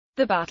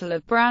The Battle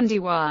of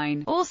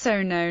Brandywine,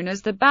 also known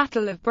as the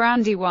Battle of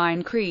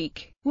Brandywine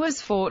Creek, was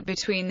fought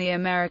between the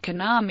American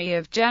Army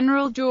of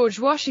General George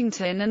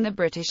Washington and the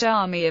British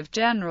Army of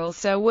General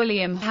Sir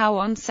William Howe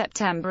on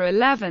September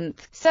 11,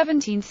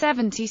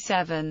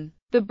 1777.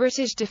 The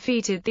British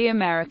defeated the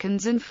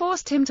Americans and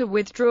forced him to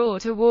withdraw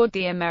toward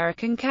the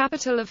American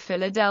capital of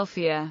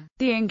Philadelphia.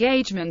 The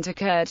engagement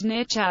occurred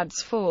near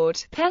Chadds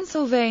Ford,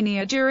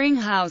 Pennsylvania during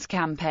Howe's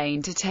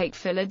campaign to take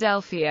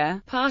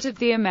Philadelphia, part of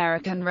the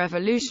American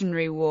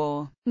Revolutionary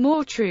War.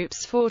 More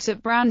troops fought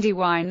at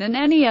Brandywine than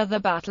any other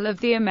battle of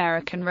the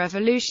American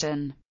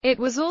Revolution. It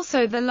was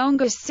also the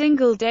longest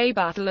single-day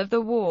battle of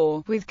the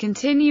war, with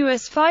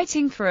continuous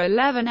fighting for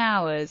 11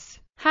 hours.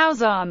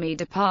 Howe's army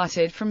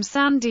departed from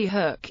Sandy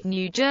Hook,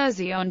 New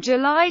Jersey on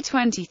July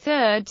 23,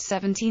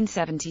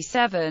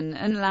 1777,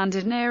 and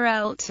landed near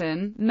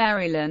Elton,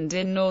 Maryland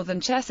in northern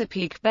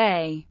Chesapeake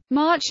Bay.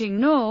 Marching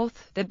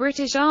north, the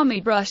British Army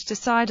brushed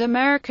aside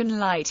American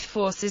light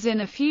forces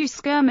in a few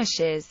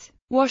skirmishes.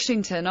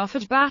 Washington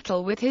offered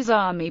battle with his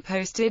army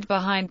posted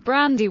behind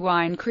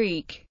Brandywine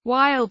Creek,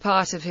 while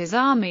part of his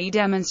army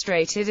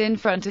demonstrated in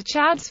front of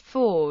Chadds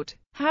Ford.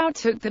 Howe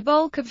took the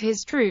bulk of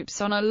his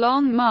troops on a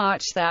long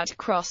march that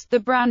crossed the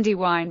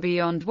Brandywine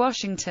beyond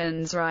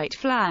Washington's right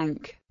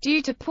flank.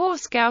 Due to poor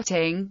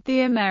scouting, the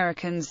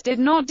Americans did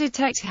not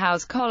detect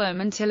Howe's column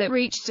until it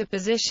reached a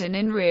position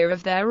in rear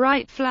of their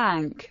right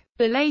flank.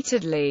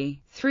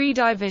 Belatedly, 3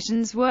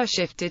 divisions were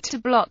shifted to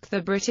block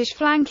the British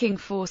flanking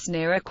force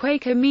near a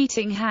Quaker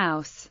meeting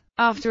house.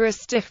 After a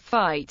stiff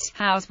fight,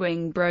 Howe's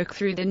wing broke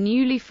through the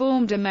newly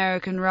formed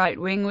American right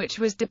wing, which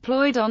was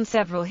deployed on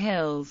several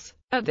hills.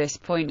 At this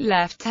point,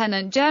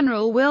 Lieutenant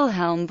General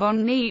Wilhelm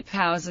von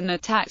Knyphausen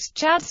attacked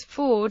Chadds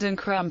Ford and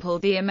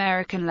crumpled the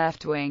American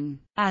left wing.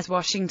 As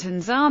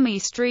Washington's army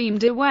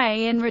streamed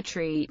away in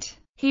retreat,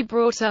 he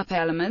brought up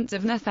elements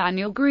of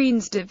Nathanael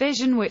Greene's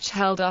division, which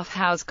held off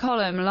Howe's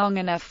column long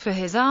enough for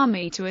his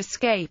army to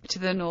escape to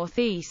the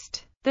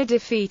northeast. The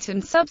defeat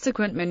and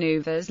subsequent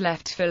maneuvers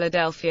left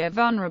Philadelphia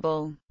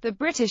vulnerable. The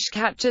British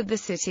captured the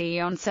city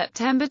on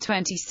September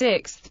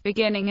 26,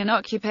 beginning an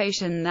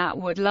occupation that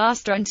would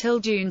last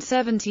until June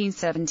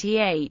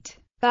 1778.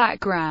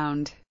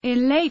 Background: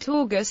 in late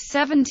August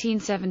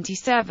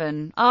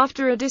 1777,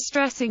 after a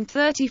distressing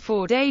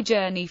 34-day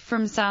journey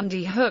from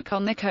Sandy Hook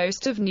on the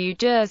coast of New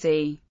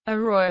Jersey, a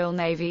Royal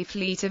Navy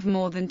fleet of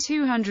more than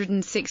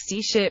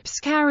 260 ships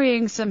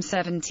carrying some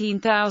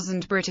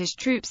 17,000 British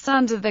troops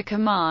under the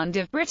command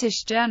of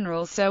British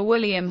General Sir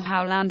William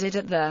Howe landed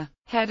at the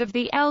head of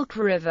the Elk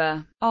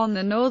River, on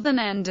the northern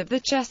end of the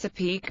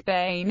Chesapeake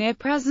Bay near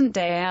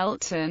present-day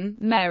Elton,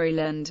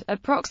 Maryland,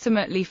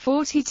 approximately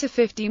 40 to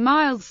 50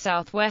 miles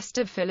southwest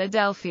of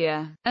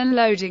Philadelphia.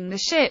 Unloading the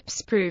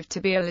ships proved to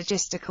be a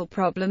logistical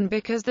problem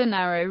because the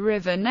narrow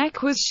river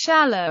neck was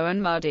shallow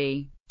and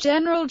muddy.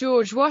 General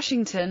George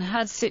Washington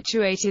had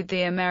situated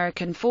the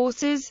American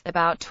forces,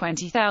 about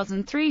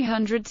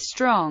 20,300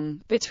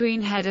 strong,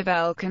 between Head of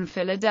Elk and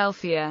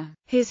Philadelphia.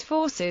 His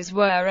forces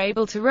were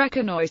able to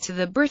reconnoiter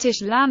the British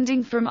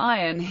landing from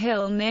Iron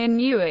Hill near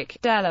Newark,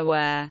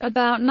 Delaware,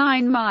 about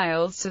 9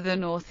 miles to the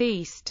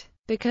northeast.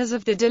 Because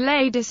of the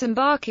delay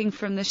disembarking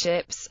from the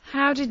ships,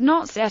 Howe did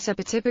not set up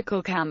a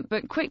typical camp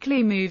but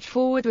quickly moved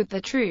forward with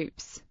the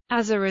troops.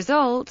 As a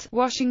result,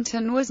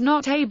 Washington was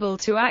not able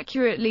to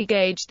accurately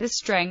gauge the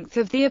strength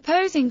of the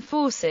opposing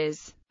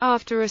forces.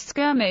 After a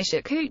skirmish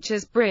at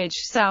Coucher's Bridge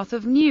south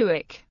of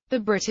Newark, the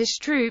British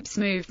troops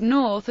moved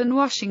north and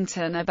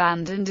Washington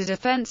abandoned a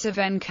defensive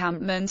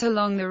encampment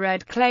along the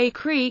Red Clay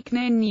Creek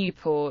near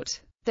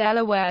Newport,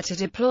 Delaware to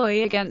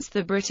deploy against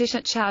the British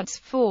at Chadds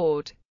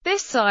Ford.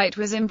 This site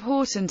was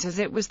important as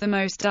it was the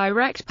most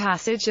direct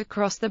passage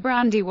across the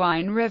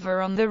Brandywine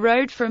River on the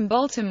road from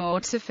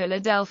Baltimore to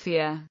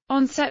Philadelphia.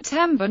 On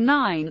September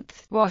 9,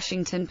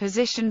 Washington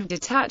positioned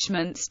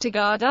detachments to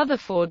guard other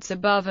fords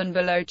above and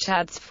below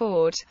Chadds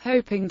Ford,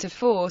 hoping to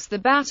force the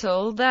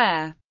battle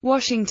there.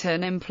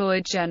 Washington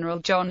employed General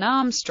John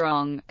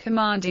Armstrong,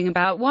 commanding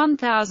about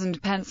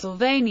 1,000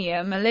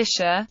 Pennsylvania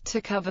militia,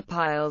 to cover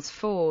Piles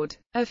Ford,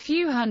 a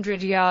few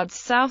hundred yards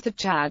south of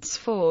Chadds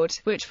Ford,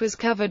 which was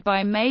covered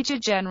by Major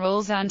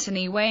Generals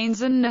Anthony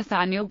Wayne's and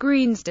Nathanael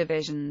Greene's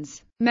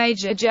divisions.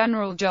 Major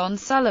General John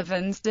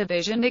Sullivan's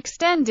division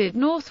extended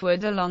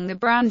northward along the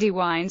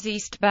Brandywine's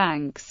east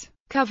banks,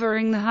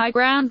 covering the high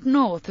ground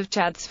north of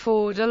Chadds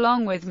Ford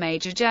along with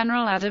Major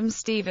General Adam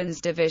Stevens'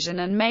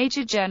 division and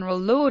Major General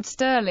Lord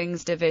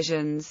Sterling's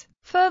divisions.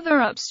 Further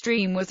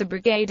upstream was a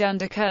brigade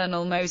under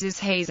Colonel Moses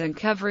Hazen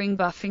covering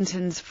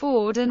Buffington's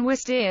Ford and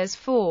Wistier's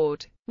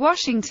Ford.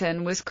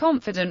 Washington was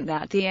confident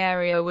that the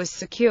area was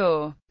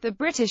secure. The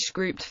British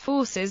grouped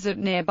forces at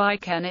nearby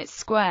Kennett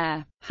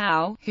Square.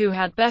 Howe, who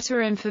had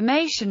better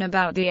information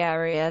about the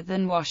area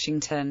than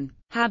Washington,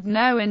 had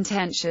no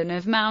intention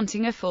of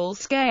mounting a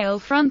full-scale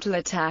frontal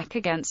attack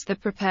against the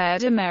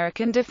prepared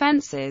American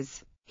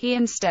defenses. He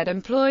instead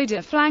employed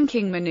a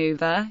flanking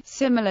maneuver,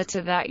 similar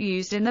to that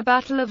used in the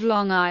Battle of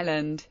Long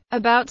Island.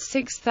 About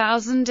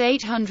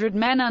 6,800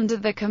 men under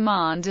the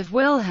command of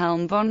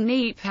Wilhelm von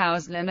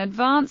Knyphausen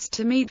advanced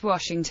to meet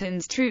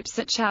Washington's troops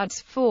at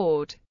Chadds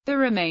Ford. The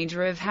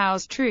remainder of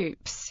Howe's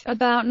troops,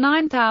 about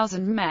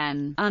 9,000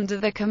 men, under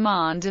the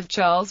command of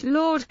Charles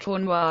Lord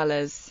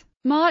Cornwallis,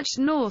 marched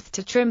north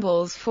to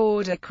Trimble's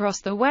Ford across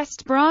the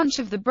west branch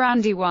of the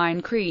Brandywine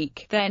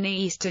Creek, then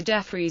east to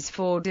Jeffreys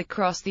Ford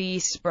across the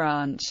east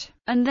branch,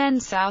 and then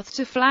south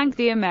to flank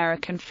the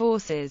American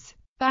forces.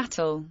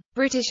 Battle.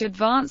 British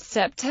advance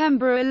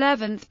September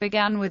 11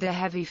 began with a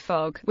heavy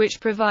fog, which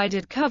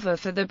provided cover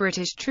for the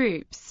British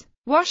troops.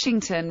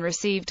 Washington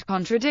received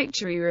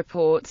contradictory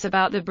reports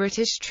about the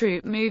British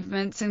troop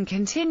movements and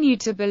continued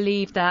to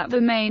believe that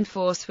the main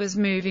force was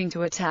moving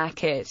to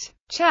attack it.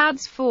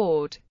 Chadds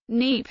Ford.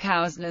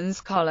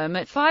 Knyphausen's column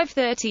at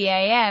 5:30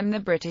 a.m. The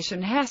British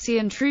and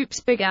Hessian troops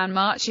began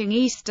marching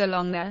east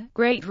along the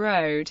Great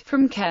Road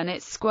from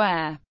Kennett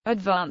Square,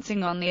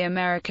 advancing on the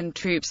American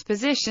troops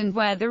positioned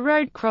where the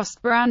road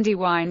crossed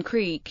Brandywine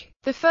Creek.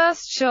 The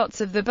first shots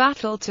of the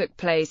battle took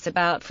place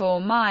about 4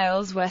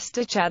 miles west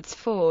of Chadds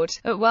Ford,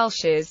 at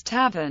Welch's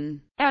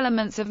Tavern.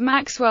 Elements of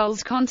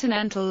Maxwell's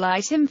Continental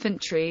Light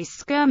Infantry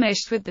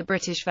skirmished with the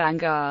British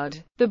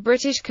vanguard. The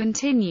British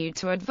continued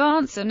to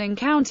advance and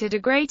encountered a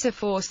greater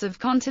force of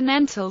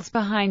Continentals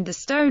behind the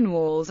stone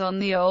walls on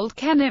the old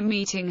Kennett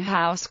Meeting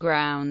House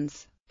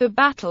grounds. The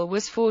battle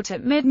was fought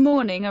at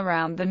mid-morning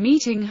around the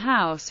meeting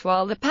house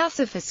while the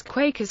pacifist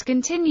Quakers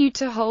continued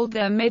to hold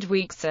their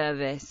midweek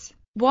service.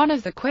 One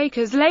of the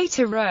Quakers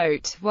later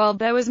wrote, "While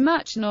there was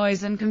much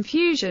noise and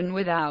confusion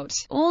without,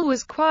 all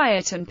was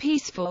quiet and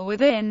peaceful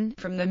within."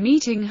 From the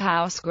meeting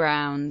house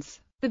grounds,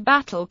 the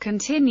battle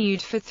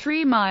continued for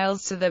 3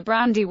 miles to the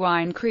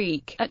Brandywine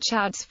Creek, at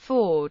Chadds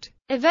Ford.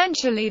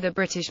 Eventually the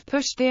British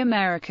pushed the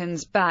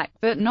Americans back,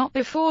 but not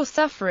before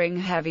suffering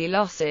heavy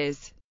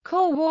losses.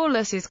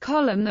 Cornwallis's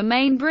column, the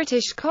main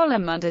British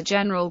column under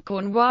General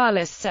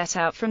Cornwallis, set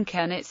out from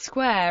Kennett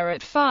Square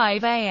at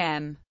 5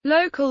 a.m.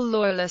 Local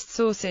Loyalist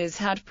sources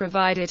had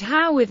provided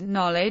Howe with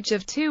knowledge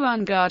of 2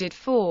 unguarded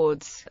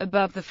fords,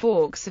 above the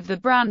forks of the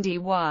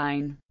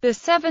Brandywine. The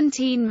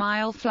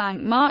 17-mile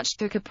flank march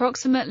took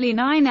approximately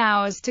 9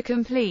 hours to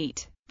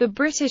complete. The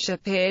British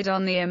appeared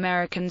on the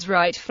Americans'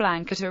 right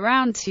flank at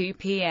around 2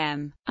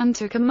 p.m., and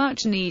took a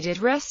much-needed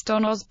rest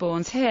on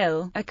Osborne's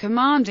Hill, a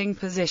commanding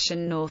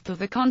position north of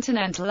the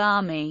Continental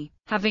Army.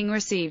 Having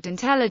received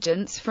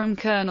intelligence from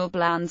Colonel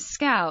Bland's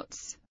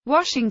scouts,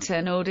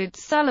 Washington ordered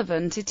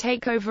Sullivan to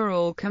take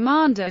overall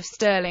command of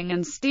Sterling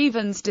and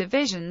Stevens'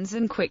 divisions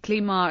and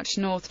quickly march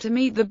north to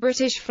meet the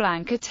British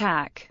flank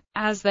attack.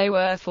 As they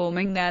were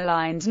forming their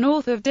lines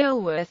north of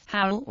Dilworth,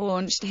 Howe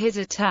launched his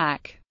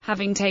attack.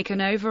 Having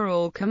taken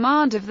overall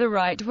command of the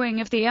right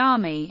wing of the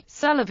army,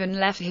 Sullivan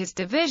left his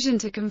division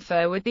to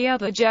confer with the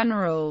other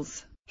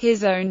generals.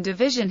 His own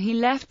division he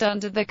left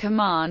under the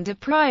command of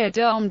Prior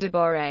Dom de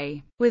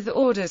Boré, with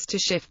orders to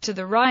shift to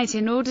the right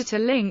in order to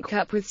link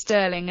up with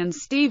Sterling and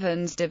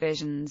Stevens'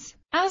 divisions.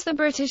 As the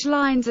British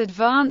lines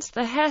advanced,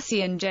 the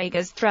Hessian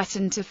Jaegers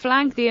threatened to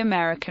flank the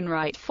American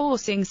right,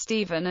 forcing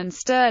Stephen and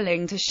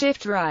Sterling to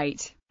shift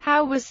right.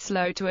 Howe was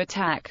slow to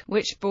attack,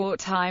 which bought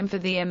time for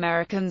the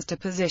Americans to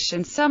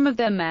position some of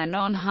their men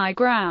on high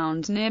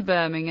ground near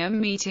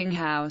Birmingham Meeting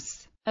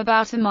House,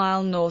 about a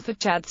mile north of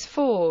Chadds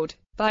Ford.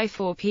 By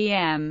 4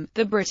 p.m.,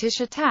 the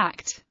British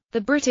attacked. The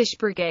British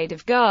Brigade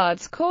of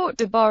Guards caught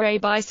de Boré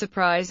by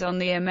surprise on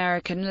the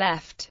American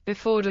left,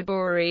 before de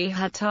Boré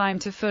had time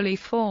to fully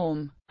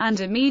form, and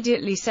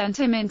immediately sent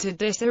him into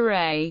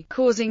disarray,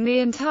 causing the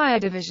entire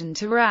division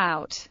to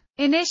rout.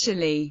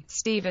 Initially,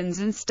 Stevens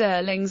and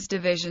Sterling's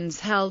divisions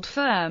held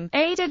firm,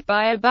 aided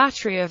by a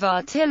battery of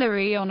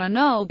artillery on a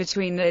knoll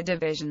between the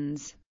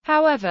divisions.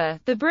 However,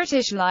 the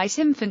British light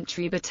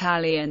infantry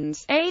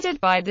battalions, aided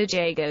by the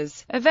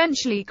Jaegers,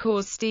 eventually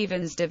caused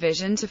Stevens'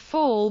 division to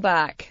fall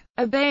back.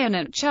 A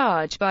bayonet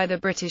charge by the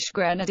British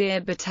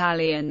Grenadier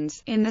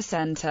battalions, in the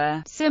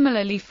centre,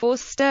 similarly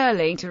forced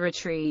Sterling to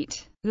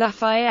retreat.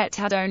 Lafayette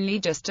had only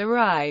just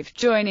arrived,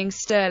 joining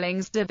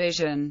Sterling's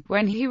division,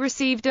 when he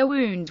received a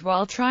wound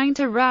while trying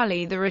to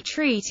rally the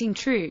retreating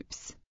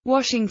troops.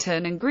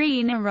 Washington and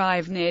Greene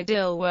arrived near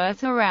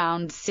Dilworth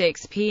around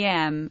 6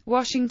 p.m.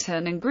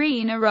 Washington and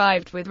Greene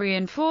arrived with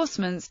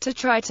reinforcements to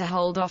try to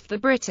hold off the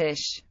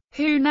British,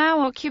 who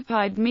now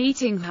occupied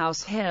Meeting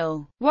House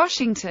Hill.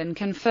 Washington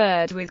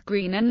conferred with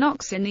Greene and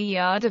Knox in the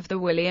yard of the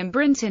William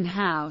Brinton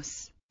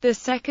House. The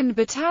 2nd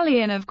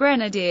Battalion of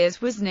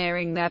Grenadiers was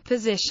nearing their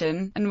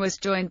position, and was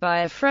joined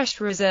by a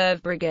fresh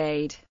reserve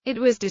brigade. It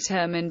was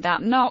determined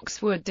that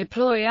Knox would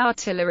deploy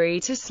artillery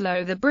to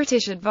slow the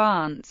British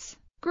advance.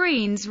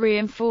 Greene's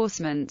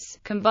reinforcements,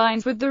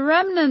 combined with the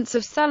remnants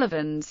of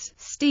Sullivan's,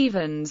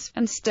 Stevens,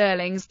 and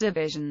Sterling's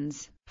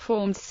divisions,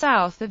 formed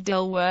south of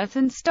Dilworth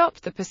and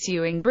stopped the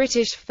pursuing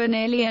British for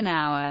nearly an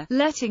hour,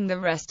 letting the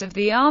rest of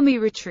the army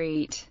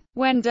retreat.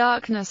 When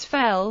darkness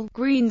fell,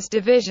 Greene's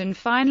division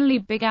finally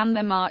began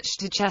their march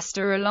to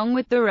Chester along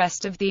with the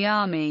rest of the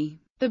army.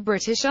 The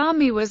British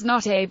Army was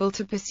not able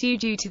to pursue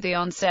due to the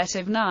onset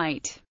of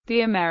night.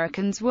 The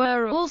Americans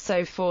were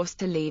also forced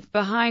to leave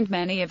behind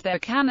many of their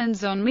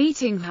cannons on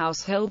Meeting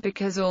House Hill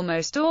because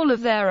almost all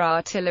of their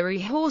artillery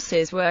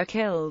horses were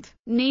killed.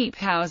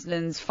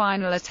 Knyphausen's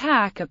final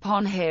attack.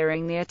 Upon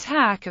hearing the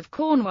attack of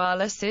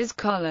Cornwallis's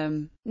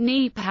column,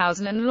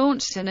 Knyphausen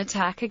launched an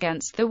attack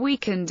against the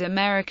weakened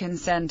American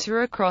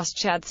center across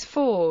Chad's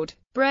Ford,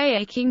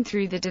 breaking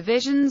through the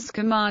divisions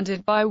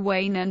commanded by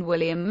Wayne and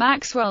William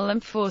Maxwell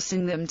and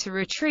forcing them to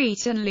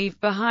retreat and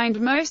leave behind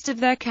most of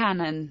their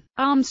cannon.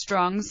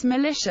 Armstrong's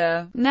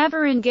militia,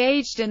 never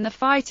engaged in the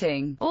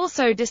fighting,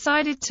 also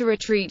decided to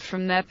retreat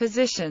from their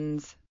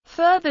positions.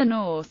 Further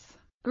north,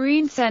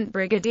 Greene sent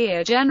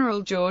Brigadier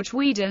General George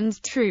Weedon's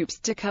troops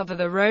to cover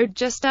the road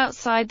just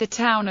outside the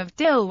town of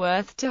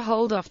Dilworth to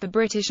hold off the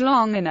British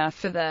long enough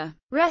for the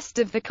rest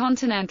of the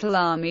Continental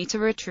Army to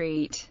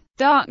retreat.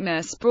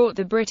 Darkness brought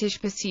the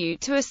British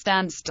pursuit to a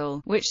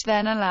standstill, which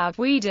then allowed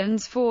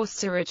Weedon's force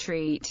to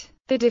retreat.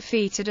 The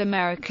defeated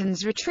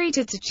Americans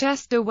retreated to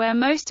Chester, where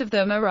most of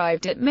them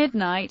arrived at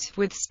midnight,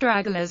 with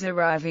stragglers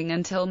arriving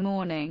until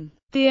morning.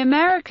 The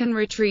American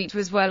retreat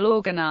was well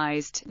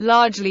organized,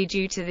 largely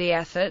due to the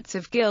efforts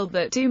of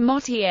Gilbert du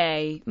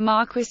Motier,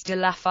 Marquis de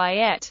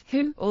Lafayette,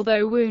 who,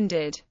 although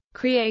wounded,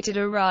 created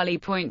a rally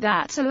point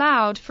that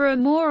allowed for a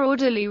more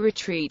orderly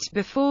retreat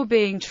before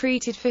being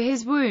treated for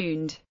his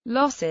wound.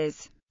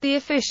 Losses. The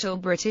official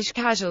British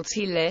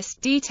casualty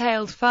list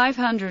detailed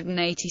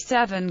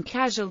 587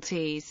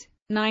 casualties,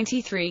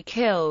 93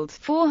 killed,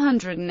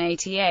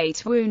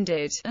 488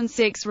 wounded, and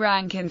 6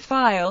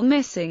 rank-and-file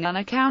missing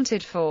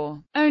unaccounted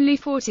for. Only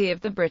 40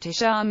 of the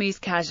British Army's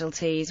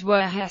casualties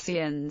were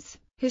Hessians.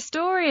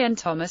 Historian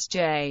Thomas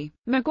J.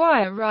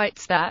 Maguire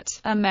writes that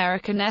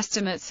American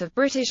estimates of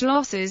British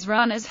losses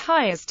run as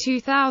high as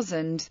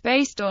 2,000,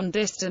 based on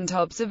distant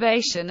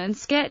observation and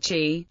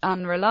sketchy,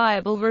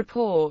 unreliable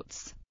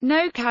reports.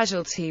 No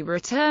casualty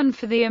return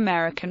for the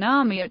American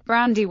Army at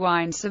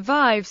Brandywine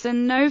survives,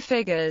 and no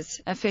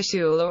figures,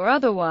 official or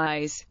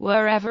otherwise,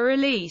 were ever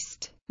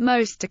released.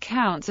 Most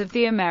accounts of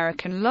the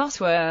American loss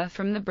were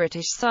from the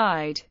British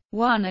side.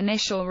 One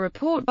initial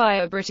report by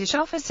a British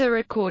officer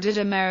recorded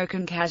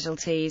American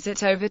casualties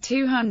at over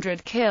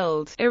 200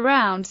 killed,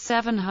 around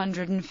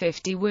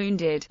 750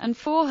 wounded, and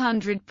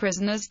 400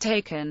 prisoners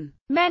taken,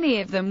 many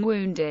of them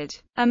wounded.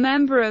 A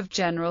member of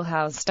General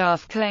Howe's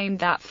staff claimed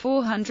that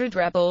 400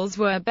 rebels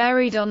were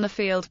buried on the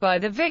field by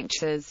the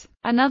victors.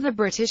 Another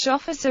British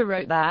officer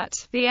wrote that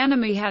the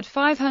enemy had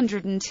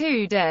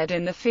 502 dead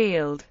in the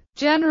field.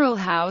 General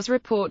Howe's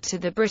report to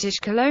the British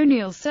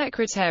Colonial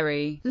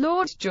Secretary,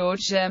 Lord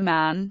George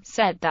Sherman,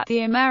 said that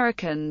the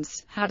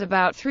Americans had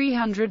about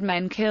 300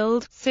 men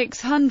killed,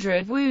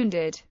 600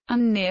 wounded,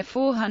 and near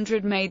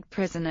 400 made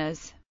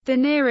prisoners. The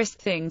nearest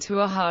thing to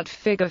a hard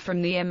figure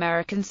from the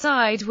American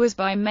side was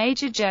by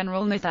Major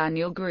General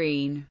Nathaniel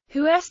Greene,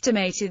 who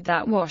estimated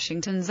that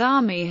Washington's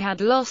army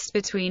had lost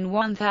between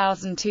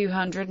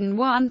 1,200 and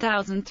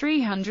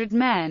 1,300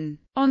 men.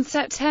 On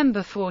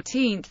September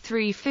 14,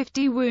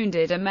 350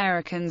 wounded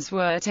Americans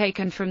were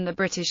taken from the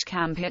British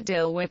camp at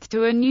Dilworth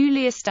to a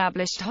newly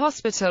established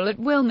hospital at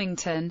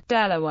Wilmington,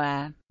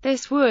 Delaware.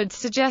 This would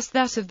suggest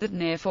that of the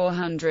near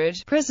 400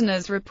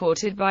 prisoners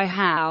reported by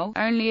Howe,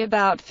 only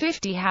about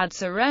 50 had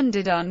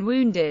surrendered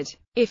unwounded.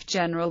 If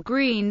General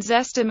Greene's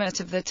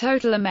estimate of the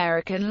total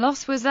American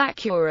loss was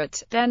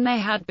accurate, then they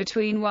had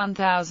between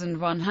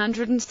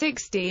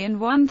 1,160 and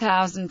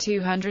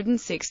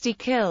 1,260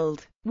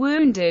 killed,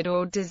 wounded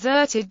or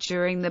deserted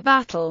during the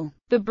battle.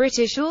 The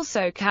British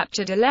also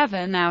captured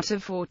 11 out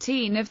of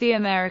 14 of the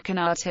American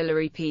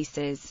artillery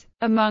pieces.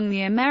 Among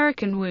the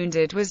American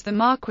wounded was the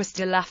Marquis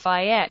de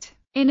Lafayette.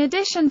 In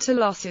addition to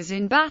losses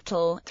in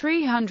battle,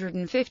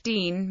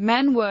 315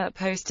 men were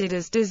posted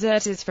as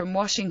deserters from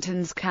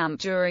Washington's camp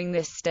during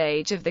this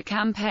stage of the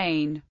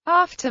campaign.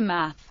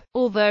 Aftermath.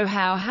 Although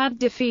Howe had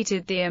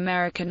defeated the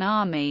American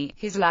army,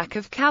 his lack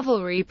of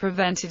cavalry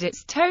prevented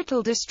its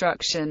total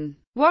destruction.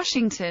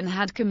 Washington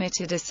had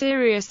committed a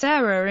serious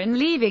error in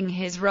leaving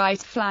his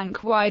right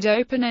flank wide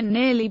open and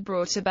nearly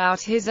brought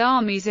about his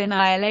army's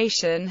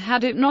annihilation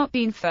had it not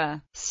been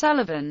for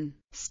Sullivan,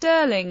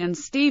 Sterling and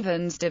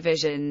Stevens'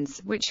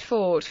 divisions, which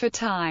fought for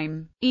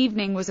time.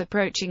 Evening was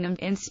approaching and,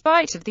 in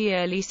spite of the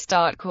early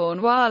start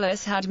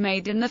Cornwallis had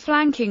made in the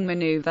flanking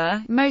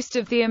maneuver, most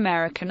of the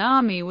American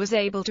army was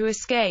able to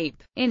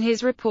escape. In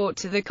his report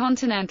to the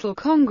Continental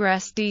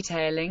Congress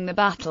detailing the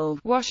battle,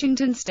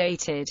 Washington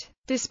stated,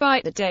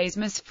 "Despite the day's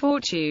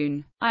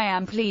misfortune, I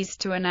am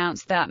pleased to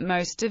announce that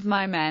most of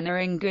my men are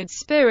in good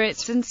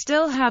spirits and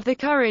still have the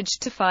courage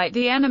to fight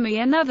the enemy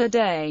another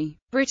day."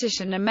 British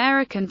and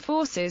American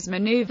forces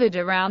maneuvered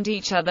around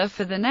each other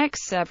for the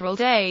next several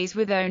days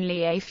with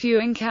only a few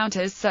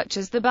encounters such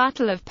as the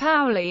Battle of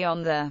Paoli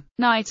on the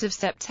night of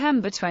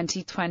September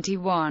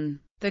 2021.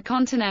 The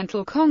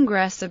Continental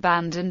Congress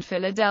abandoned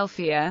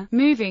Philadelphia,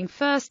 moving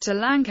first to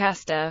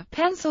Lancaster,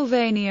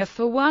 Pennsylvania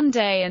for one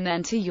day and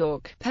then to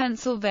York,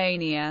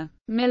 Pennsylvania.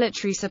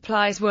 Military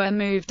supplies were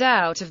moved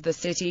out of the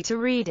city to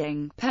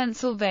Reading,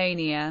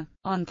 Pennsylvania.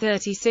 On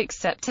 36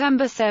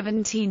 September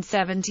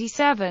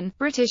 1777,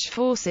 British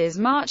forces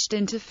marched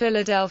into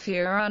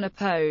Philadelphia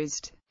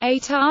unopposed.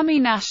 8 Army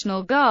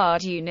National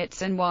Guard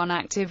units and 1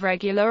 active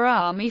regular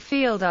Army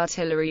Field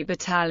Artillery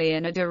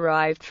battalion had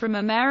arrived from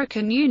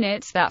American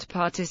units that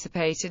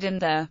participated in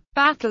the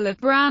Battle of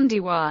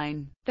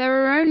Brandywine.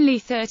 There are only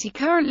 30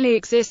 currently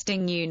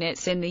existing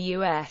units in the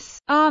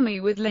U.S. Army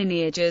with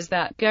lineages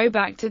that go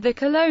back to the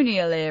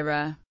colonial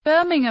era.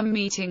 Birmingham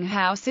Meeting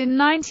House in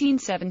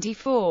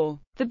 1974.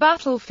 The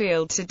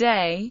battlefield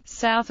today,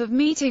 south of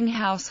Meeting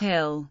House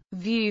Hill.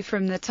 View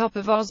from the top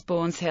of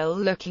Osborne's Hill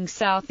looking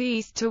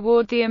southeast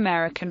toward the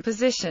American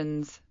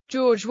positions.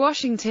 George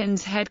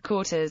Washington's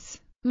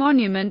headquarters.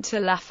 Monument to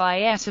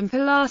Lafayette and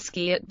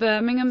Pulaski at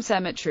Birmingham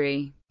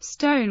Cemetery.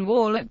 Stone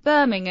Wall at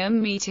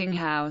Birmingham Meeting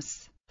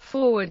House.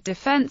 Forward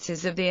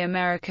defenses of the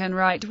American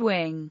right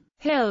wing.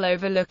 Hill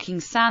overlooking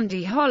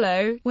Sandy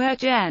Hollow, where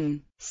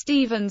Gen.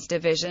 Stevens'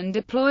 division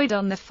deployed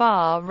on the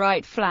far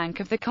right flank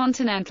of the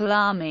Continental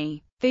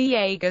Army. The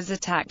Jaegers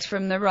attacked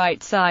from the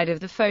right side of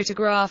the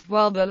photograph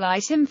while the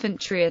light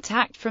infantry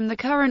attacked from the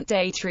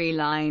current-day tree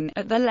line,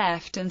 at the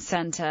left and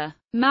center.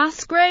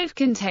 Mass grave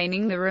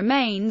containing the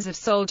remains of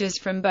soldiers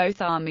from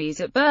both armies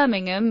at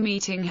Birmingham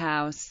Meeting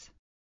House.